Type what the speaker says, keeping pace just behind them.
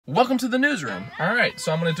Welcome to the newsroom. All right,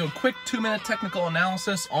 so I'm going to do a quick 2-minute technical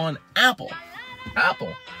analysis on Apple.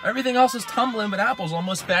 Apple. Everything else is tumbling, but Apple's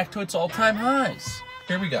almost back to its all-time highs.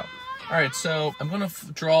 Here we go. All right, so I'm going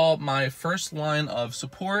to draw my first line of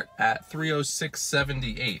support at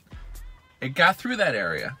 306.78. It got through that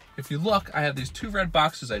area. If you look, I have these 2 red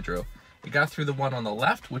boxes I drew. It got through the one on the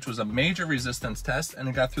left, which was a major resistance test, and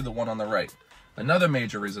it got through the one on the right, another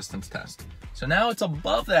major resistance test. So now it's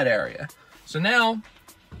above that area. So now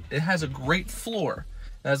it has a great floor.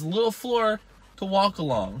 It has a little floor to walk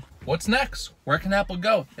along. What's next? Where can Apple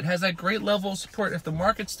go? It has that great level of support. If the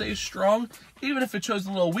market stays strong, even if it shows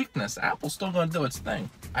a little weakness, Apple's still going to do its thing.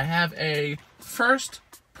 I have a first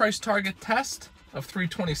price target test of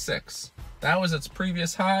 326. That was its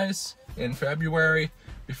previous highs in February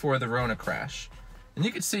before the Rona crash. And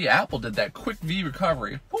you can see Apple did that quick V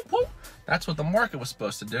recovery. Whoop, whoop. That's what the market was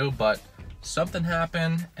supposed to do, but something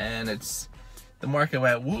happened and the market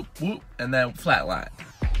went whoop, whoop, and then flatline,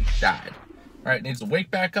 died. All right, it needs to wake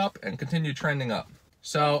back up and continue trending up.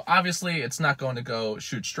 So obviously it's not going to go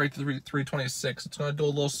shoot straight to 326. It's going to do a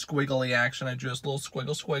little squiggly action. I drew this little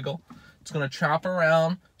squiggle. It's going to chop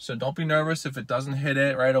around, so don't be nervous if it doesn't hit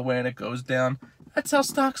it right away and it goes down. That's how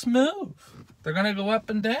stocks move. They're going to go up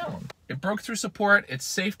and down. It broke through support. It's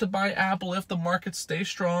safe to buy Apple if the market stays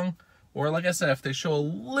strong. Or like I said, if they show a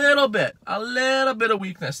little bit of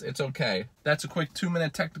weakness, it's okay. That's a quick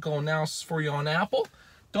 2-minute technical analysis for you on Apple.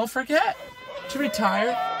 Don't forget to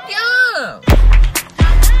retire young.